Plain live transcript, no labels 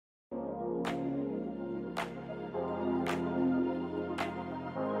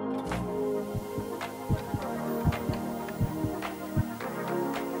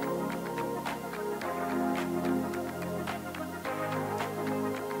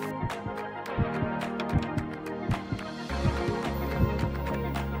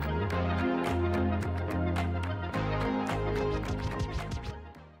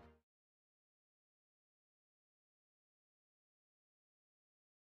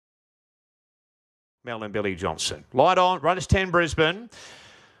Mel and Billy Johnson. Light on, runners 10 Brisbane,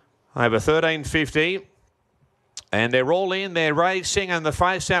 over 13.50. And they're all in, they're racing, and the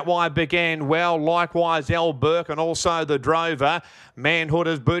face out wide began well. Likewise, El Burke and also the drover. Manhood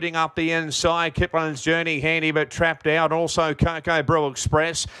is booting up the inside. Kiplin's Journey handy but trapped out. Also Cocoa Brew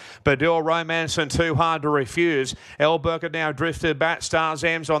Express. Badil Romance and Too Hard to Refuse. El Burke had now drifted back. Stars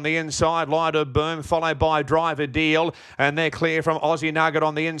M's on the inside. Light of Boom followed by Driver Deal. And they're clear from Aussie Nugget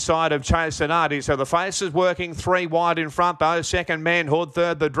on the inside of Chase Sonati. So the face is working 3 wide in front though. Second Manhood,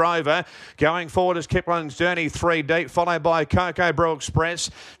 third the drover. Going forward is Kiplin's Journey 3 deep, followed by Cocoa Brew Express.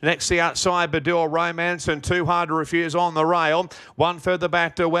 Next the outside Badil Romance and Too Hard to Refuse on the rail. One further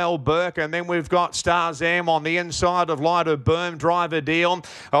back to El Burke, and then we've got Stars M on the inside of Light of Boom, Driver Deal.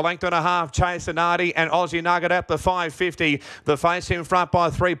 A length and a half, Chase Sonati and Aussie Nugget at the 5.50. The face in front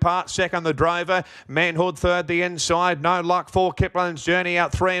by 3 parts. Second the drover. Manhood third the inside. No luck for Kiplin's Journey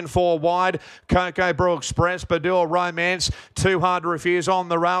out 3 and 4 wide. Cocoa Brew Express, Badil Romance, Too Hard to Refuse on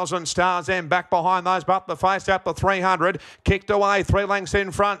the rails, and Stars M back behind those, but the face at the 300. Kicked away 3 lengths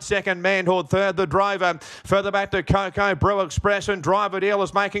in front. Second Manhood, third the drover. Further back to Cocoa Brew Express, and Driver Deal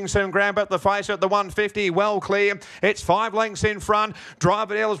is making some ground at the face at the 150. Well clear. It's 5 lengths in front.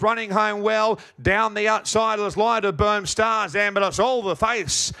 Driver Deal is running home well. Down the outside is Light of Boom, Stars M, but it's all the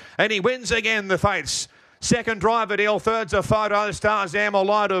face. And he wins again, the face. Second Driver Deal, third's a photo, Stars M or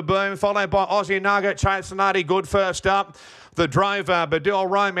Light of Boom, followed by Aussie Nugget, Chase Sonati, good first up. The drover, Badil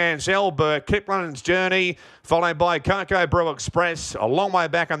Romance, El Burke, Kiplin's Journey, followed by Cocoa Brew Express. A long way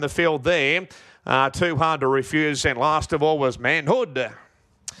back on the field there. Too Hard to Refuse, and last of all was Manhood.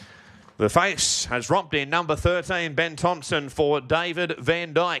 The face has romped in number 13, Ben Thompson for David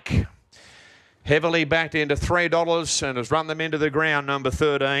Van Dyke. Heavily backed into $3 and has run them into the ground, number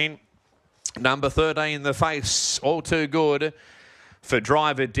 13. Number 13, the face, all too good for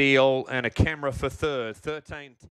Driver Deal, and a camera for third. 13.